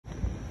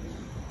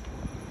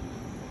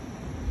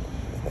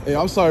Hey,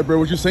 I'm sorry, bro.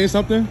 Was you saying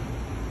something?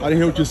 I didn't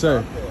hear what you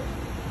said.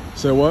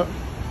 Say what?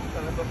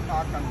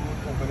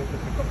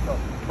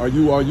 Are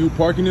you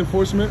parking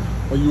enforcement?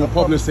 Or are you a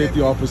public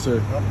safety officer?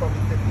 I'm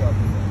public safety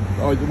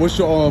officer. What's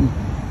your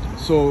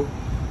so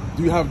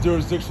do you have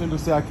jurisdiction to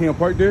say I can't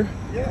park there?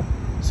 Yeah.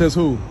 Says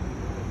who?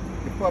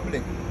 The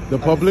public. The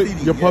public? The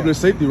city, Your public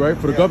safety, right?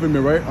 For the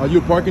government, right? Are you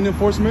parking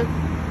enforcement?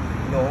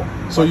 No.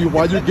 So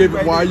why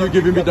are you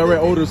giving me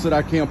direct orders that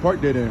I can't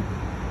park there then?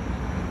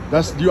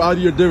 That's you out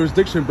of your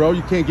jurisdiction, bro.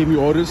 You can't give me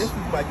orders. This is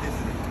my district.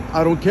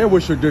 I don't care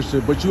what's your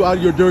district, but you out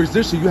of your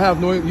jurisdiction. You have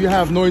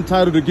no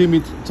entitled to give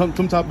me some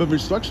type of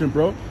instruction,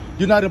 bro.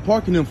 You're not a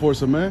parking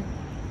enforcer, man.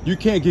 You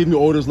can't give me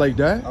orders like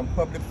that. I'm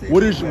public safety.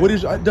 What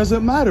is it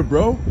doesn't matter,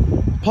 bro.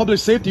 Public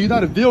safety, you're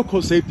not a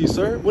vehicle safety,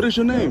 sir. What is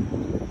your name?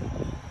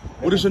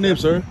 What is your name,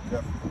 sir?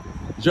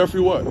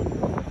 Jeffrey what?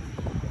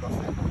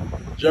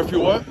 Jeffrey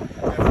what?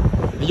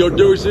 And your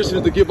jurisdiction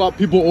is to give out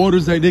people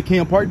orders that they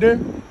can't park there?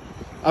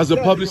 As a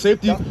public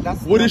safety?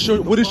 What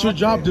is your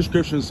job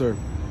description, sir?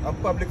 I'm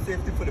public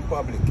safety for the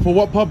public. For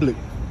what public?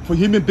 For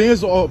human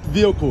beings or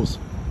vehicles?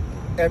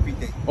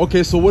 Everything.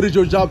 Okay, so what is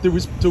your job to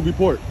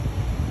report?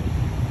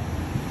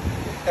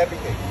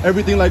 Everything.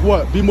 Everything like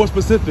what? Be more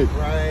specific.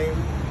 Crime.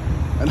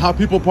 And how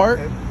people park?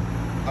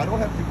 I don't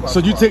have to park. So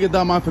you taking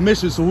down my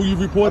information, so who you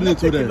reporting it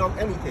to then? I'm not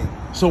taking down anything.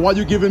 So why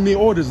you giving me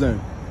orders then?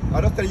 I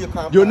don't tell you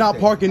can't. You're not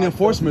parking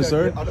enforcement,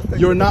 sir.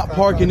 You're not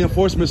parking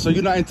enforcement, so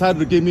you're not entitled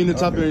to give me any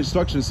type of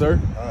instruction, sir.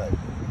 All right.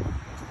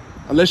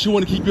 Unless you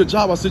want to keep your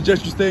job, I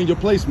suggest you stay in your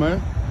place,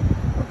 man.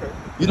 Okay.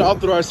 You're not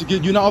authorized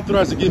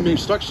to give me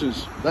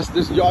instructions.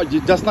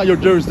 That's not your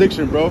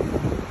jurisdiction, bro. Okay,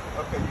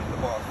 you're the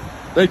boss.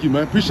 Thank you,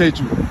 man. Appreciate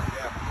you.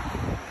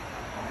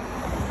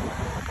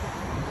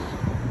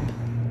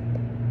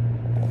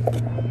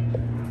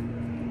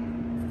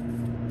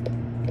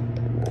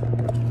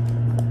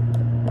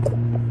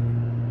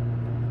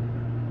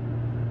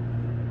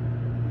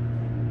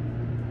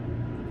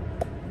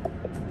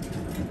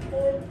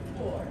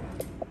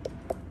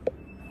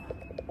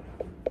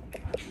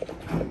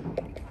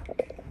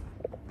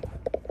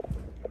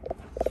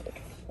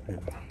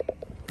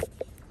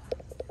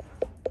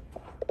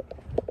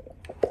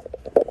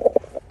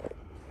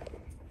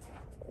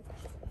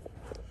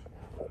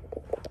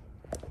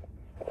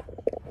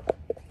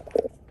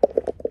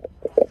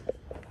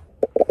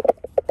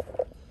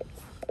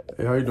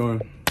 Hey, how you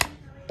doing?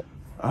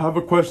 I have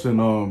a question.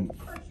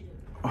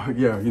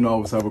 Yeah, I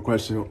always have a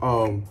question.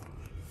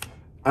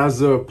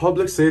 As a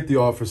public safety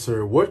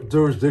officer, what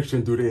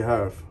jurisdiction do they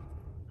have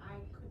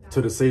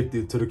to the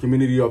safety, to the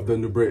community of the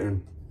New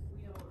Britain?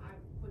 I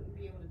wouldn't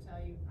be able to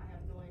tell you. I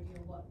have no idea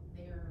what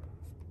their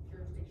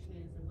jurisdiction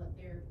is and what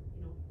their,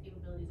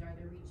 capabilities are,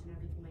 their reach and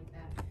everything like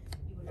that.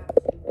 You would have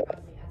to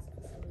probably ask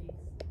facilities.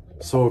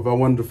 So if I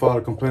wanted to file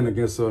a complaint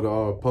against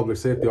a public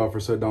safety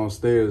officer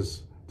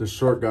downstairs, the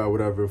short guy,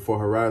 whatever, for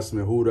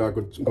harassment, who do I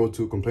go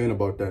to complain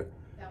about that?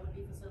 That would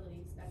be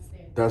facilities.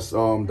 That's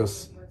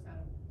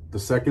the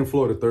second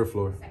floor or the third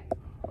floor? Second.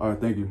 All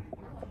right, thank you.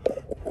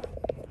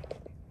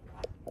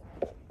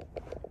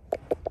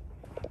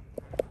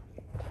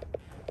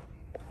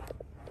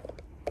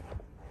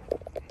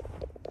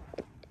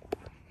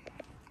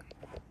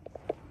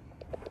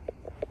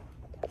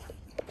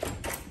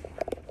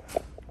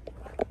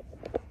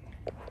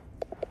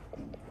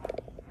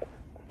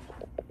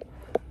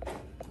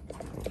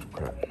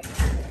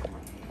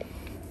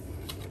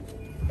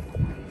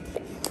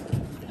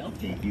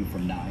 You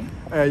from 9.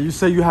 Hey, you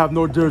say you have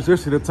no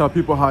jurisdiction to tell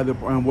people how to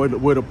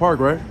where to park,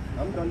 right?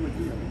 I'm done with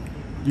you.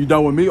 You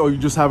done with me, or you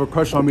just have a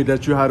crush on me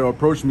that you had to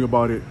approach me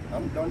about it?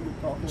 I'm done with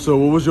talking. So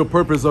what was your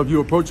purpose of you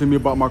approaching me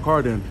about my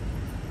car then?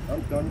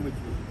 I'm done with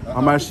you.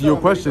 I'm asking you a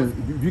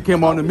question. You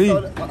came on to me.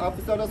 An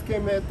officer just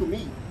came here to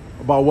me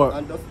About what?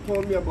 and just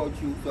told me about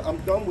you, so I'm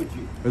done with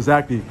you.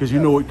 Exactly, because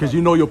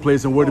you know your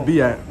place and where to be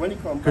at. When he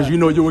come Because back, you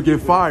know you would get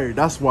fired.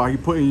 That's why he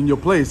put you in your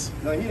place.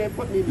 No, he didn't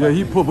put me. Yeah,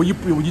 he put when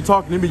you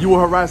talking to me, you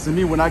were harassing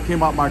me when I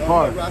came out my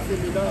car. You're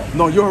harassing me now.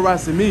 No, you're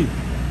harassing me.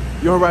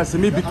 You're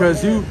harassing me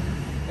because you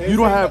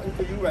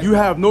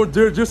have no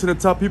jurisdiction to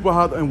tell people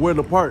how and where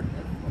to park.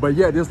 But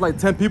yeah, there's like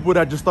 10 people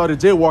that just started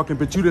jaywalking,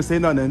 but you didn't say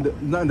nothing to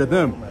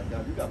them. Oh my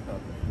God, you got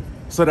problems.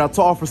 So that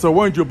officer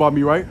warned you about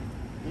me, right?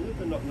 You need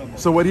to know about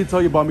So what did he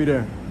tell you about me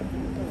there?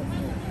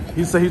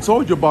 He said he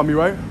told you about me,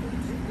 right?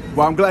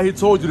 Well, I'm glad he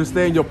told you to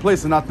stay in your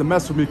place and not to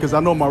mess with me because I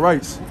know my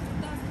rights.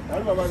 I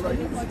know my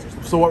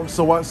rights.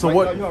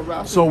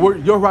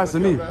 You're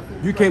harassing me.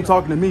 You came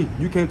talking to me.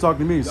 You came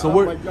talking to me. So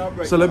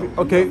let me,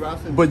 okay,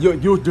 but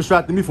you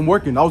distracted me from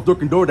working. I was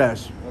working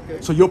DoorDash.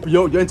 Okay. So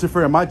you're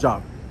interfering in my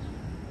job.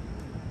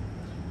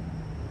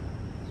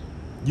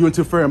 You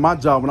interfere in my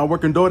job. When I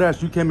work in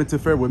DoorDash, you came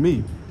interfere with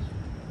me.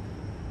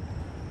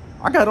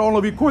 I got it all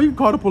on record. You can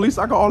call the police.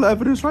 I got all the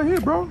evidence right here,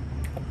 bro.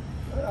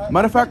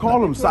 Matter of fact, call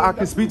them so I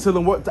can speak to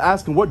them, to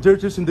ask him what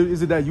jurisdiction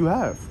is it that you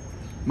have.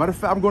 Matter of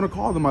fact, I'm going to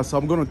call them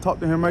myself. I'm going to talk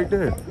to him right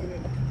there.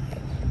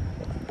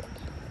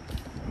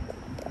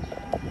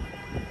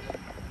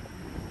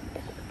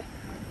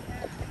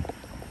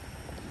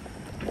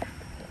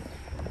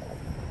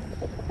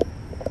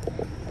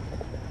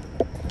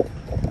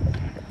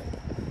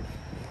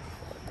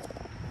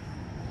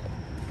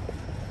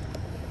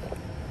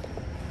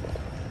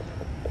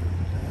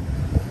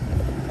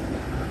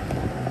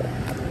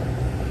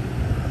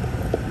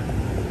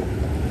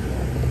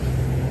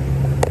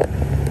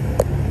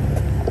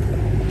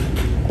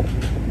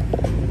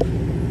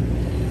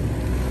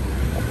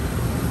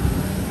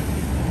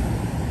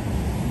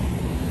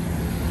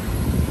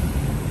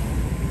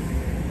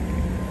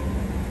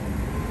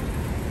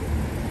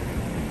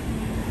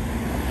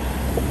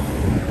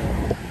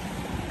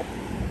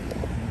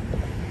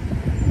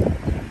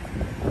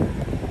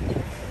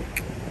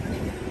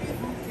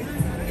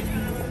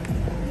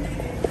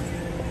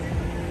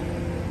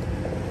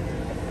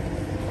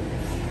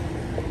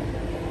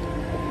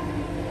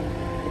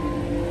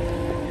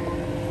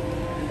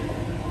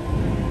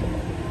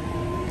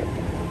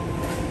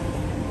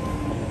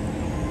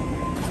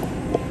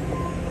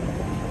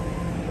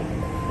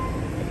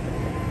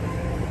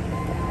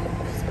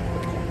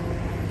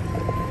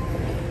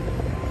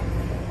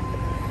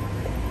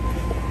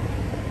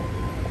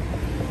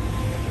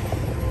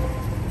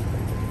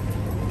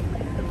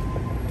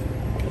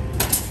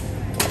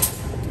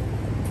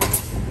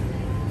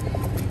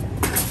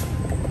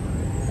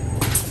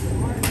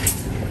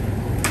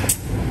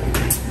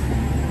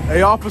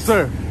 Hey,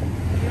 officer.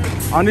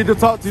 I need to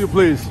talk to you,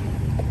 please.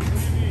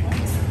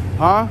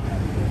 Huh?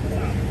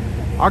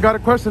 I got a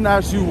question to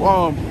ask you.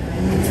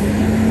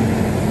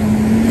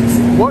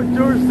 What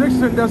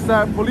jurisdiction does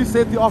that police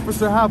safety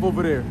officer have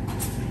over there?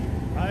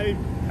 I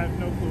have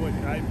no clue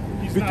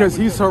what Because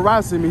he's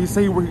harassing me. He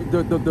say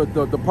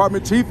the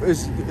department chief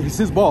is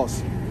his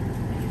boss.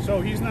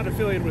 So he's not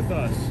affiliated with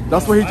us.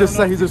 That's what he just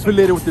said. He's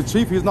affiliated with the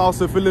chief. He's not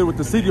also affiliated with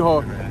the city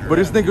hall. But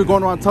this nigga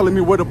going around telling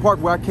me where to park,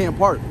 where I can't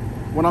park.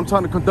 When I'm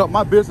trying to conduct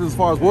my business as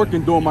far as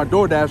working, doing my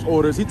DoorDash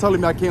orders, he telling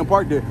me I can't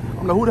park there.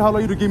 I'm like, who the hell are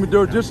you to give me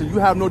jurisdiction? You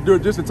have no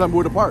jurisdiction to tell me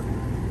where to park.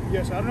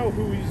 Yes, I don't know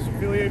who he's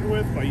affiliated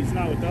with, but he's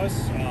not with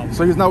us.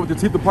 So he's not with the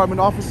chief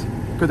department office?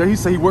 Because he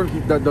say he worked,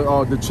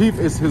 the chief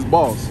is his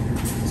boss,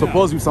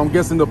 supposedly. So I'm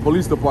guessing the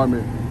police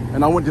department.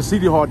 And I went to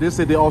City Hall. They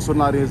said they also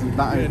not his. He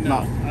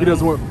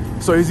doesn't work.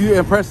 So is he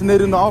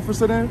impersonating the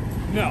officer then?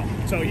 No.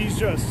 So he's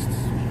just.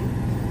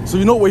 So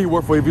you know where he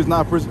worked for if he's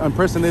not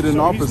impersonating an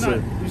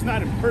officer. He's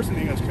not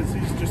impersonating us because he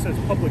just says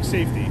public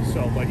safety.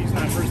 So like he's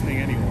not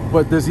impersonating anyone.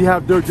 But does he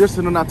have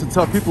jurisdiction or not to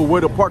tell people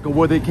where to park and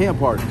where they can't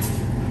park?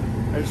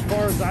 As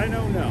far as I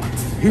know, no.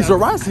 He's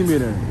harassing me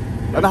then.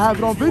 And I have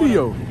it on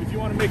video. If you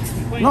want to make a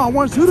complaint. No, I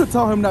want you to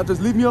tell him that.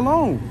 Just leave me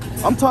alone.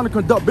 I'm trying to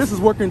conduct business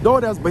working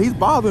DoorDash, but he's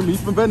bothering me.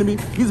 He's preventing me.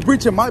 He's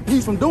breaching my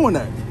peace from doing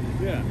that.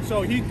 Yeah.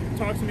 So he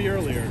talked to me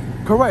earlier.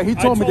 Correct. He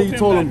told me that you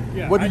told him.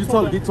 Yeah, What did you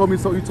tell him? He told me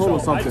so. You told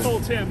him something. I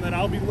told him that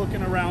I'll be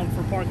looking around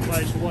for parking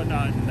lights and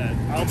whatnot, and that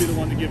I'll be the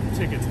one to give the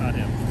tickets, not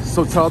him.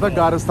 So tell that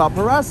guy to stop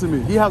harassing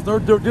me. He has no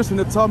jurisdiction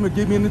to tell me to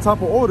give me any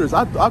type of orders.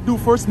 I do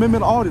First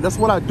Amendment audit. That's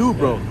what I do,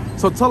 bro. Yeah.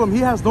 So tell him he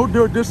has no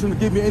jurisdiction to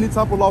give me any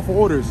type of lawful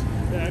orders.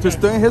 Yeah, to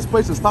stay in his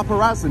place and stop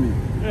harassing me.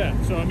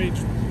 Yeah. So I mean,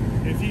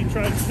 if he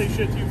tries to say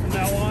shit to you from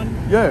now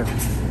on, yeah,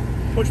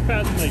 push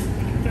past him.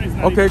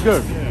 Like, okay,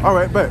 good. Yeah. All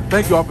right, bet.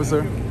 Thank you,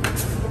 officer.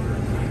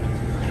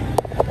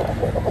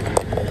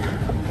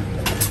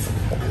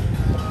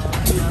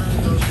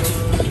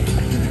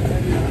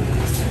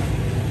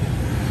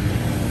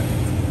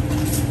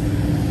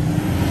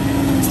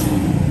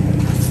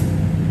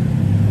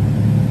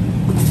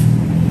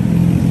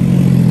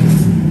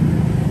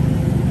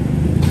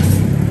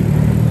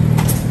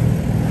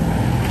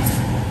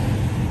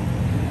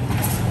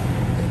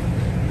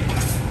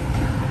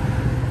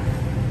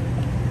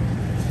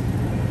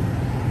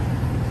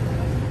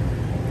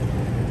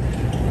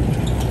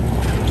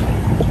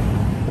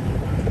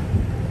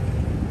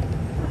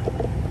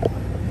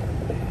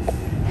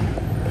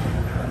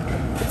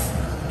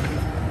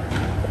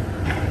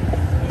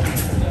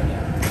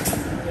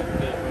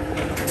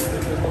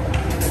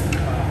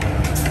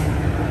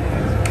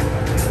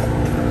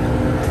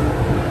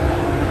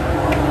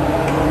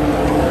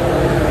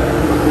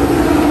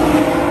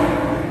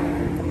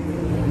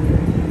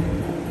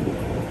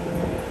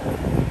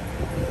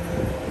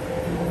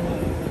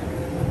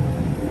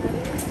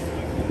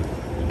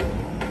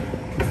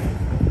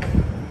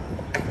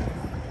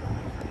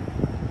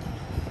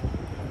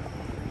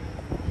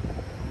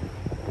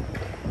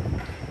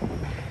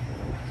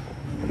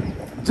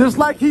 Just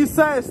like he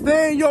said,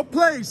 stay in your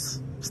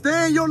place.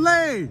 Stay in your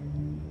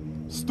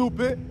lane.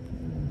 Stupid.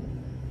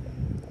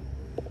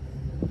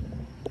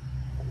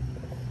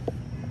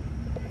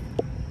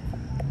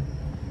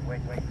 Wait.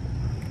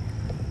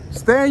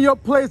 Stay in your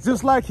place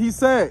just like he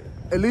said.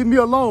 And leave me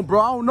alone, bro.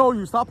 I don't know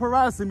you. Stop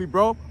harassing me,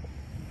 bro.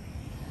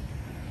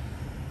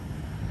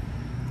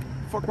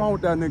 Fuck wrong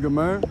with that nigga,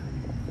 man.